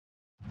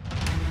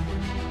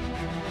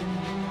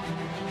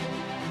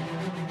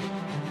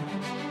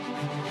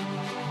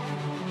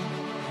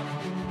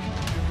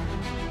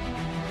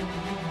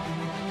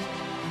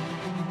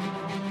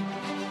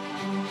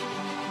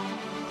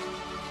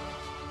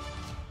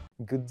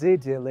Good day,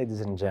 dear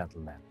ladies and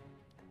gentlemen.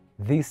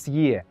 This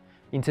year,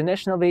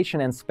 International Aviation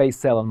and Space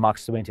Salon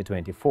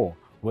MAKS-2024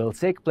 will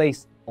take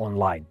place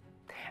online,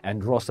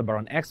 and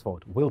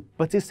Rosoboronexport will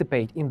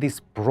participate in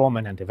this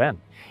prominent event,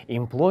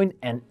 employing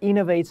an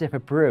innovative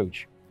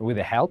approach with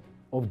the help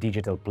of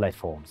digital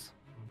platforms.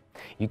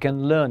 You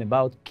can learn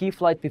about key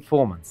flight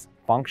performance,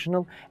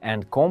 functional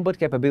and combat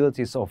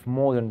capabilities of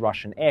modern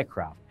Russian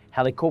aircraft,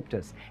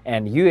 helicopters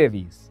and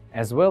UAVs,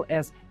 as well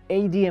as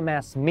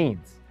ADMS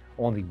means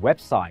on the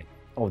website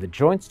of the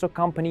joint stock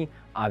company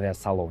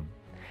Salon,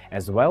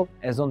 as well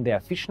as on the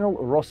official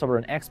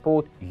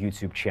Rosoboronexport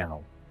YouTube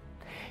channel.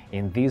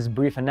 In this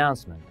brief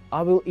announcement,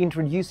 I will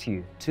introduce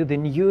you to the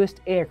newest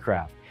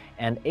aircraft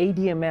and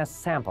ADMS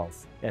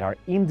samples that are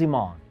in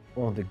demand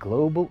on the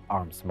global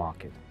arms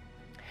market.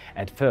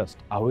 At first,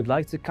 I would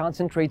like to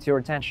concentrate your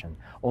attention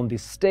on the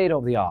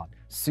state-of-the-art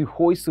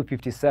Sukhoi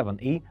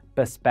Su-57E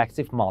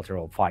Perspective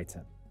Multirole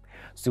Fighter.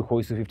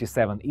 Sukhoi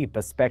Su-57E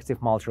Perspective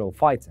Multirole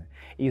Fighter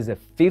is a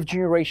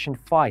fifth-generation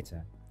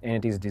fighter, and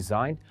it is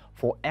designed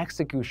for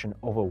execution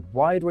of a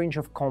wide range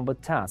of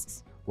combat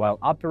tasks while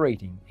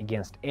operating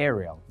against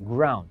aerial,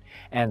 ground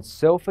and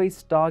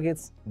surface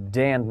targets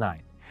day and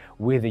night,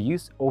 with the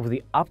use of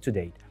the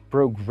up-to-date,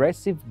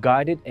 progressive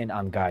guided and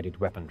unguided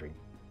weaponry.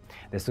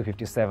 The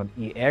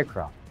Su-57E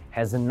aircraft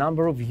has a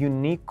number of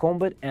unique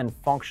combat and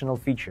functional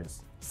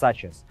features,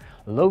 such as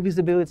low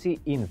visibility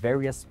in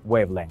various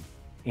wavelengths,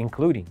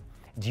 including,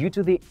 due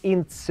to the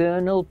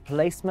internal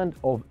placement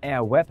of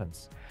air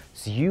weapons,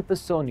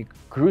 supersonic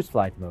cruise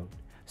flight mode,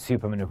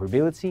 super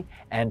maneuverability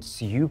and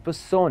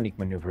supersonic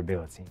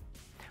maneuverability,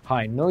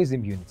 high noise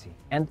immunity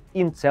and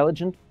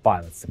intelligent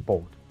pilot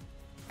support.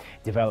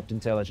 Developed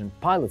intelligent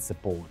pilot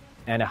support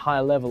and a high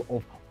level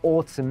of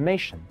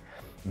automation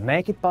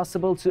make it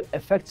possible to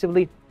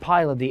effectively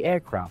pilot the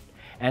aircraft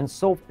and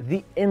solve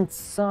the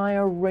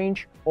entire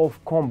range of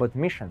combat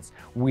missions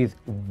with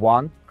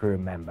one crew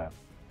member.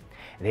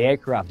 The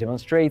aircraft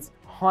demonstrates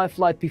high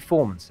flight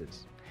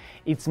performances.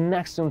 Its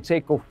maximum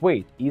takeoff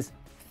weight is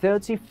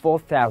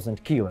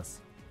 34,000 kilos,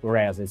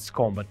 whereas its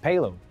combat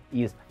payload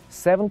is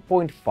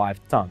 7.5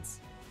 tons.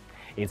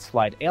 Its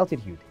flight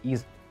altitude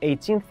is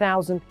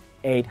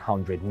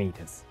 18,800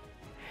 meters.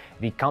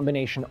 The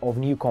combination of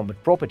new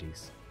combat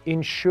properties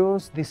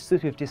ensures the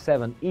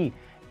Su-57E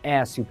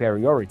air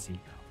superiority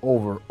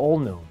over all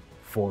known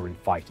foreign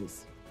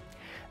fighters.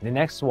 The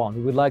next one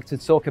we would like to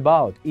talk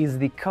about is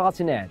the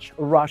cutting-edge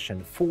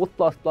Russian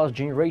 4th++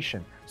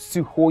 generation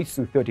Sukhoi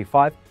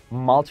Su-35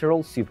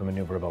 multirole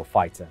supermaneuverable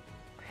fighter.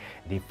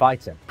 The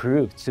fighter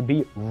proved to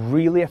be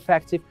really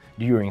effective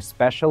during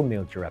special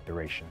military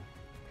operation.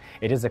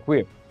 It is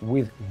equipped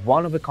with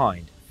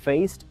one-of-a-kind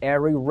phased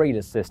array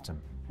radar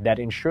system that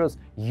ensures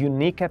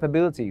unique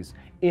capabilities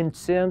in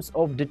terms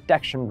of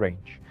detection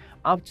range,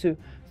 up to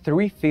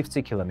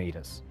 350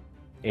 kilometers.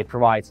 It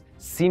provides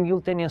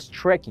simultaneous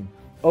tracking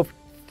of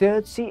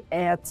 30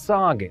 air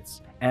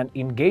targets and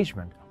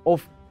engagement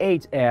of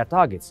 8 air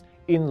targets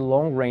in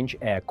long-range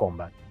air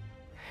combat.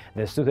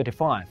 The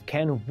Su-35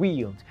 can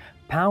wield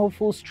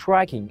powerful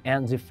striking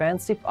and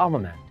defensive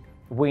armament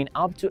weighing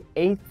up to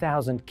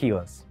 8,000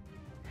 kilos.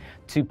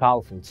 Two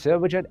powerful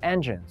turbojet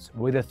engines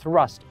with a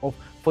thrust of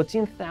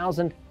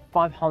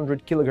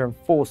 14,500 kg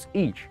force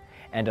each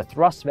and a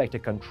thrust vector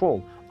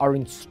control are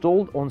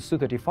installed on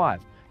Su-35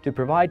 to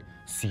provide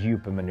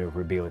super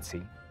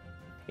maneuverability.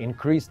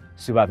 Increased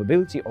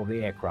survivability of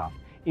the aircraft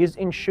is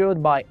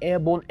ensured by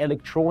airborne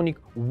electronic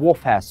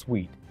warfare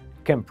suite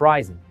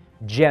comprising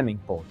jamming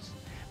pods,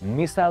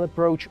 missile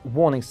approach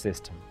warning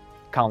system,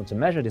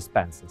 countermeasure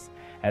dispensers,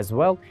 as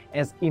well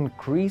as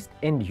increased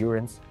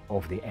endurance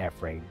of the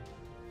airframe.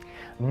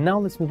 Now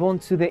let's move on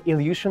to the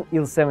Ilyushin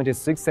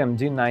Il-76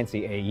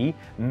 MD-90AE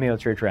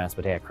military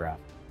transport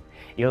aircraft.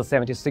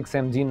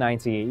 Il-76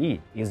 MD-90AE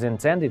is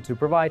intended to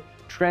provide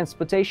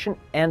transportation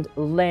and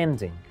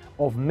landing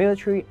of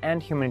military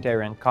and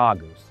humanitarian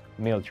cargoes,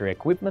 military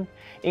equipment,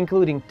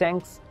 including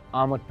tanks,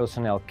 armored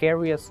personnel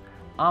carriers,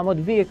 armored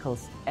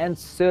vehicles and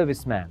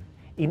servicemen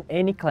in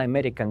any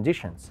climatic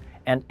conditions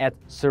and at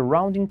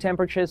surrounding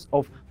temperatures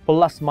of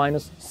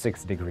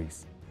 ±6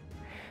 degrees.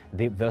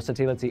 The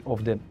versatility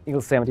of the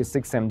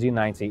Il-76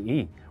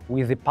 MD-90AE,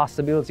 with the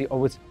possibility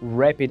of its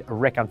rapid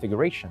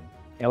reconfiguration,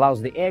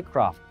 allows the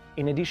aircraft,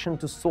 in addition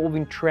to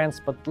solving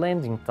transport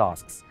landing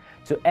tasks,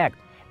 to act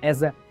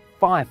as a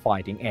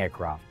firefighting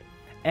aircraft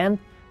and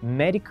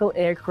medical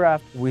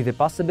aircraft with the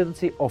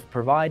possibility of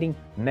providing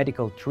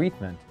medical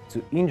treatment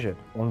to injured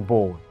on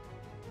board.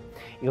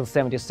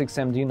 Il-76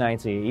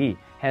 MD-90AE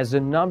has a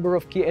number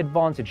of key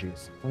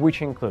advantages,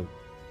 which include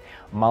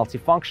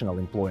multifunctional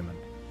employment,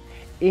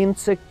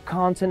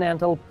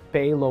 intercontinental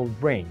payload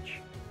range.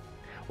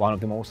 One of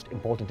the most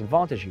important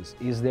advantages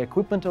is the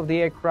equipment of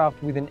the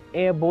aircraft with an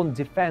airborne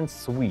defense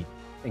suite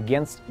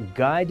against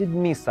guided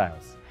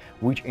missiles,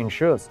 which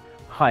ensures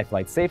high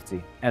flight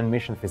safety and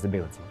mission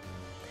feasibility.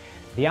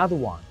 The other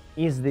one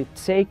is the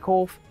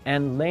takeoff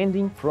and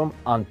landing from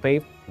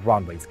unpaved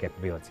runways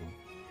capability.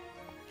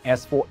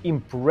 As for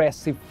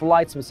impressive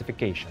flight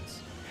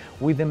specifications,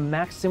 with a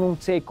maximum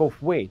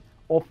takeoff weight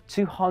of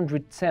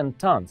 210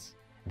 tons,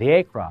 the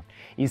aircraft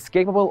is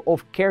capable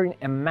of carrying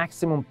a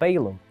maximum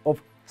payload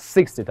of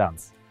 60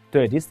 tons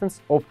to a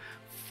distance of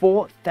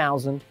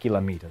 4,000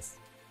 kilometers.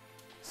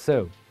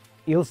 So,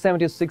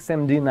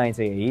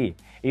 Il-76MD-90AE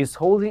is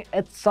holding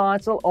a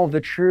title of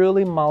the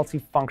truly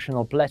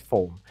multifunctional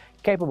platform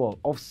capable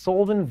of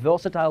solving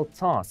versatile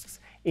tasks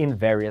in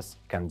various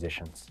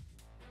conditions.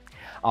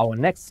 Our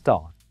next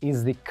star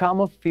is the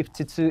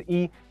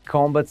KAMO-52E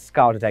combat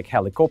scout attack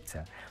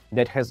helicopter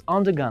that has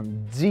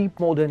undergone deep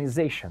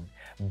modernization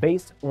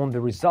based on the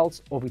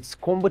results of its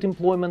combat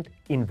employment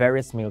in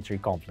various military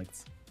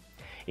conflicts.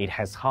 It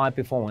has high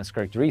performance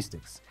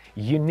characteristics,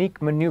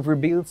 unique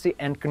maneuverability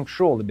and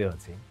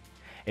controllability.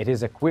 It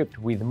is equipped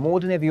with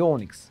modern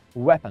avionics,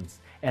 weapons,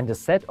 and a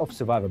set of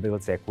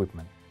survivability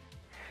equipment.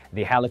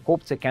 The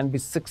helicopter can be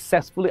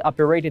successfully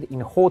operated in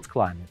hot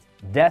climate,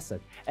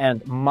 desert,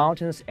 and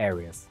mountainous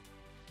areas.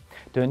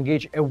 To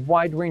engage a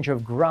wide range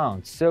of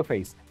ground,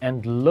 surface,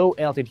 and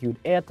low-altitude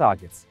air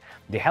targets,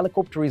 the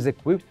helicopter is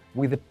equipped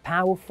with a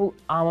powerful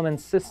armament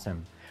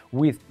system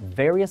with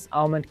various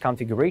armament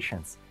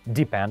configurations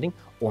depending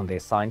on the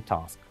assigned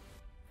task.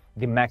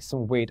 The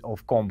maximum weight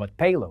of combat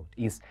payload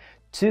is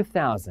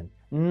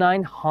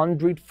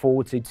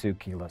 2,942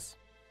 kilos.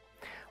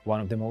 One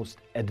of the most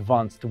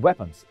advanced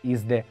weapons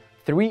is the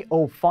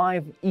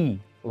 305E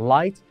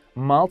light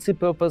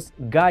multi-purpose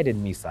guided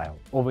missile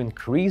of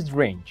increased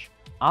range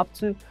up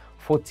to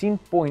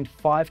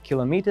 14.5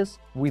 kilometers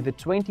with a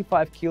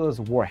 25 kilos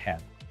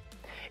warhead.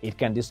 It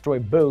can destroy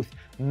both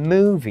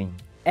moving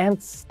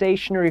and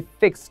stationary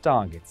fixed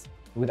targets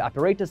with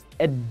apparatus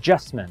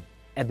adjustment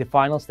at the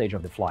final stage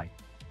of the flight.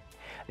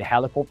 The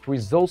helicopter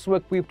is also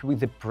equipped with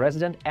the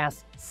President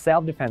S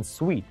self-defense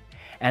suite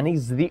and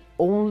is the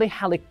only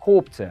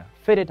helicopter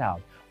fitted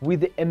out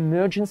with the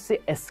emergency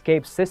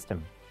escape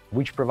system,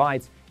 which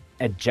provides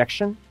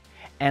ejection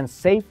and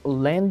safe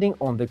landing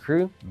on the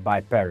crew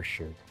by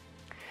parachute.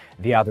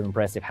 The other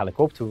impressive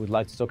helicopter we would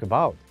like to talk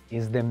about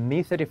is the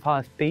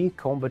Mi-35P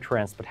combat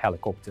transport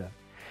helicopter.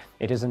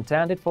 It is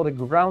intended for the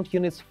ground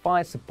unit's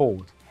fire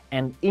support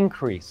and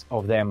increase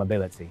of their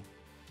mobility.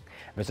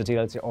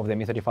 Versatility of the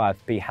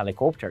Mi-35P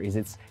helicopter is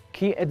its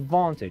key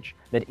advantage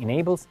that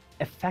enables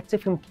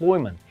effective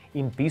employment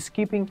in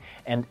peacekeeping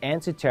and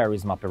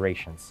anti-terrorism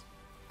operations.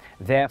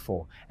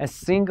 Therefore, a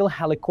single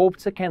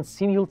helicopter can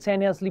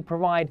simultaneously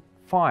provide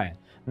fire,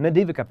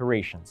 medevac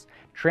operations,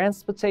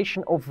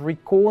 transportation of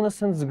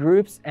reconnaissance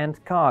groups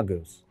and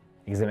cargoes,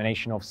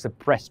 examination of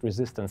suppressed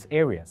resistance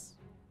areas.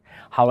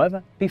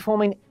 However,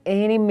 performing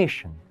any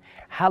mission,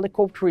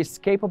 helicopter is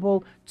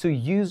capable to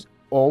use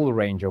all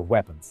range of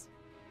weapons.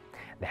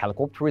 The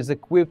helicopter is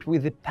equipped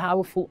with a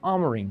powerful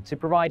armoring to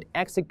provide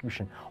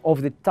execution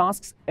of the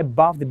tasks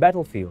above the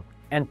battlefield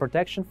and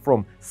protection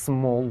from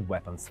small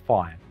weapons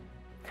fire.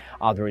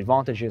 Other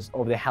advantages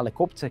of the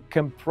helicopter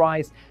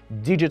comprise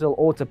digital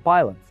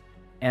autopilot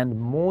and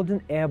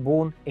modern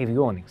airborne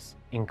avionics,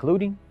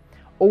 including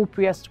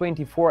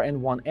OPS-24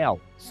 and 1L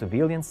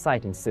surveillance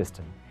sighting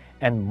system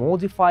and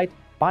modified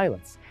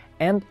pilots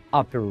and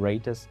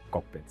operators'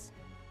 cockpits.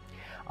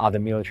 Other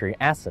military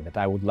asset that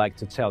I would like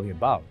to tell you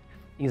about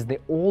is the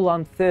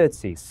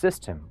All-on-30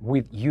 system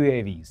with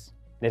UAVs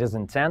that is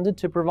intended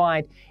to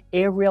provide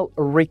aerial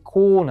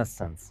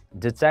reconnaissance,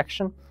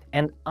 detection,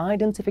 and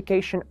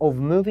identification of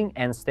moving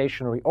and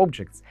stationary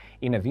objects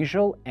in a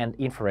visual and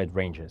infrared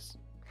ranges,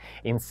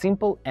 in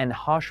simple and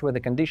harsh weather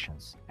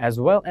conditions, as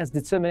well as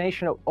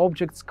determination of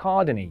objects'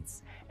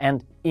 coordinates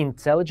and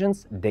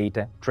intelligence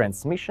data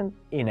transmission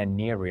in a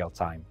near real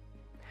time.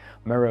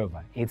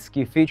 Moreover, its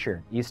key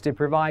feature is to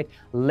provide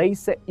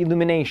laser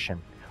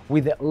illumination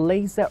with a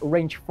laser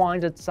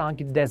rangefinder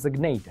target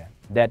designator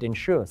that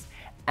ensures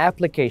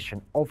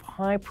application of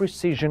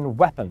high-precision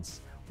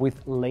weapons with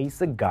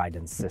laser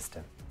guidance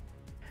system.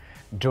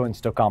 Joint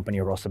stock company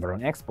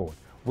Rosoboronexport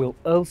will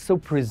also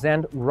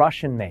present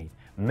Russian-made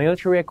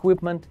military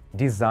equipment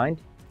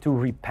designed to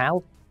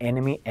repel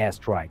enemy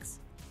airstrikes.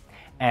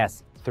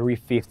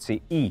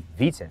 S-350E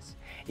Vites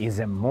is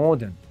a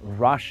modern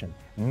Russian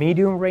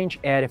medium-range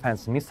air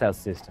defense missile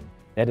system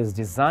that is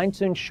designed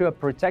to ensure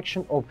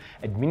protection of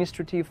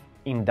administrative,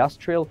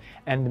 industrial,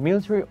 and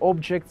military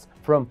objects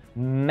from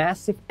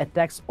massive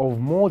attacks of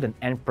modern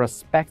and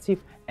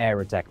prospective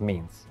air attack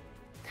means.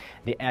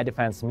 The air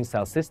defense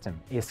missile system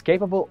is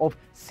capable of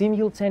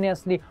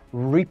simultaneously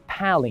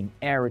repelling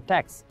air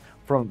attacks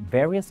from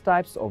various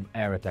types of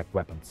air attack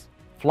weapons,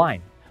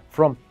 flying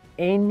from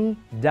any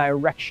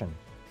direction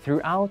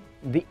throughout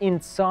the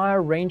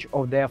entire range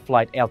of their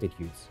flight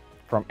altitudes,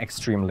 from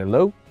extremely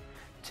low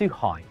to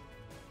high.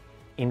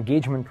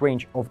 Engagement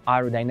range of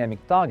aerodynamic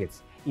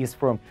targets is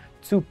from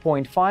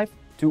 2.5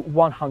 to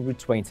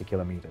 120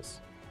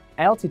 kilometers,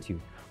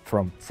 altitude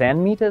from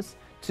 10 meters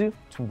to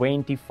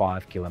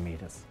 25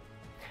 kilometers.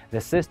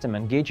 The system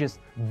engages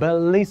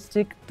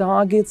ballistic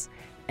targets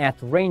at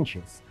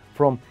ranges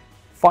from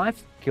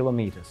 5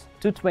 kilometers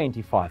to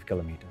 25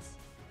 kilometers,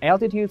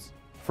 altitudes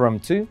from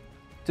 2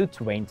 to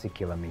 20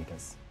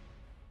 kilometers.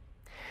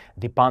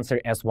 The Panzer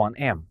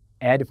S-1M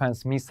air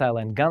defense missile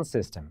and gun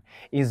system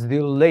is the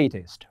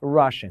latest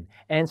Russian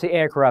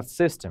anti-aircraft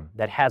system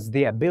that has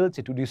the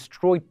ability to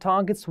destroy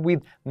targets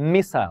with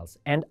missiles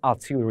and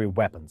artillery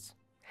weapons.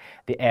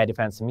 The air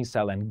defense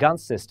missile and gun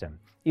system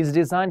is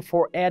designed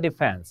for air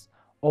defense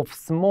of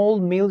small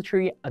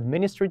military,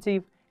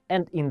 administrative,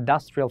 and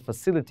industrial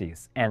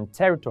facilities and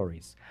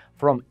territories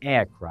from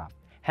aircraft,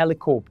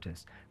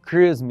 helicopters,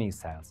 cruise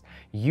missiles,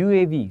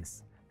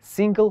 UAVs,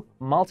 single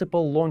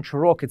multiple launch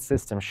rocket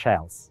system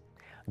shells,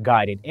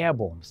 guided air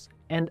bombs,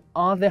 and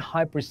other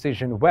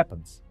high-precision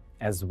weapons,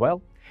 as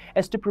well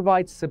as to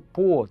provide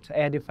support to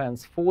air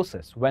defense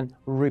forces when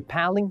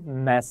repelling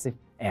massive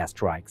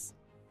airstrikes.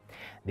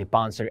 The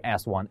Panzer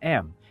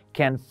S-1M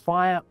can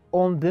fire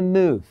on the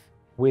move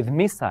with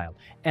missile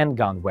and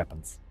gun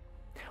weapons.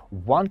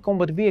 One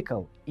combat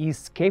vehicle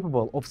is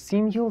capable of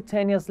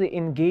simultaneously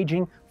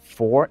engaging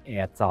 4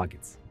 air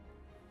targets.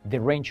 The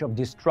range of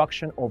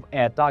destruction of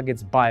air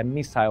targets by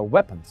missile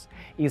weapons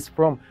is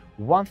from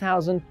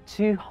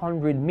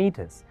 1,200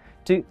 meters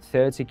to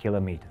 30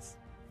 kilometers.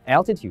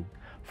 Altitude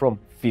from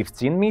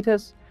 15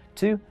 meters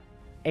to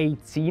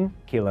 18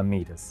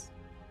 kilometers.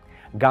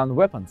 Gun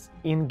weapons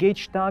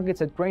engage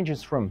targets at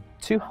ranges from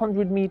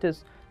 200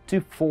 meters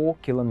to 4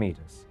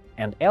 kilometers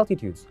and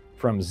altitudes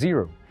from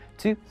 0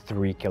 to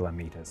 3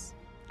 kilometers.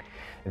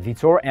 The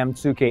Tor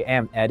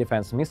M2KM air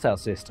defense missile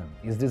system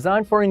is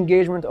designed for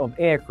engagement of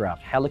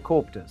aircraft,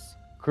 helicopters,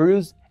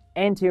 cruise,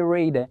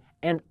 anti-radar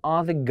and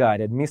other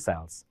guided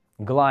missiles,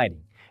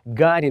 gliding,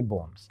 guided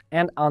bombs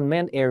and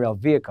unmanned aerial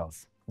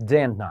vehicles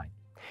day and night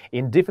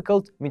in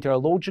difficult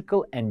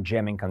meteorological and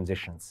jamming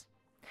conditions.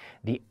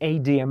 The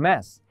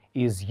ADMS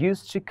is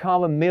used to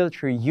cover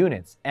military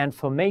units and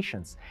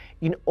formations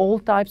in all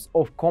types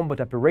of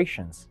combat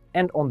operations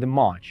and on the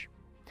march.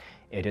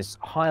 It is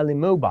highly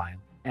mobile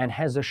and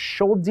has a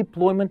short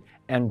deployment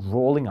and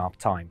rolling up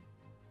time.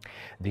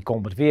 The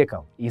combat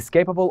vehicle is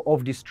capable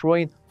of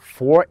destroying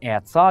 4 air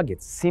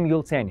targets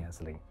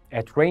simultaneously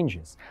at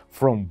ranges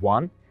from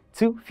 1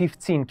 to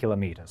 15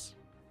 kilometers,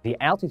 the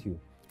altitude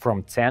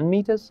from 10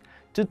 meters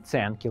to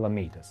 10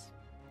 kilometers.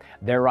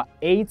 There are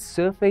 8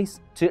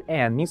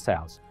 surface-to-air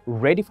missiles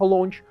ready for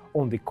launch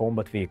on the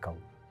combat vehicle.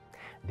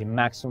 The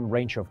maximum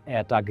range of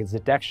air target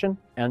detection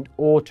and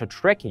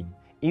auto-tracking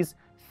is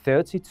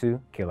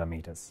 32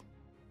 kilometers.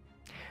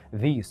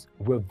 These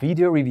were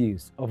video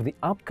reviews of the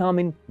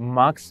upcoming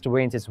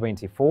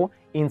MAKS-2024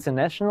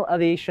 International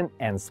Aviation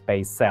and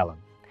Space Salon.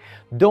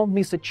 Don't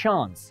miss a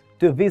chance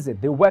to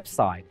visit the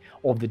website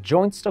of the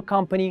joint stock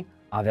company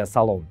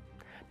Salon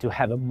to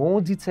have a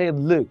more detailed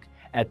look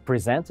at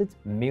presented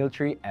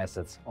military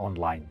assets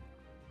online.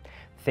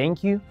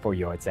 Thank you for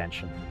your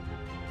attention.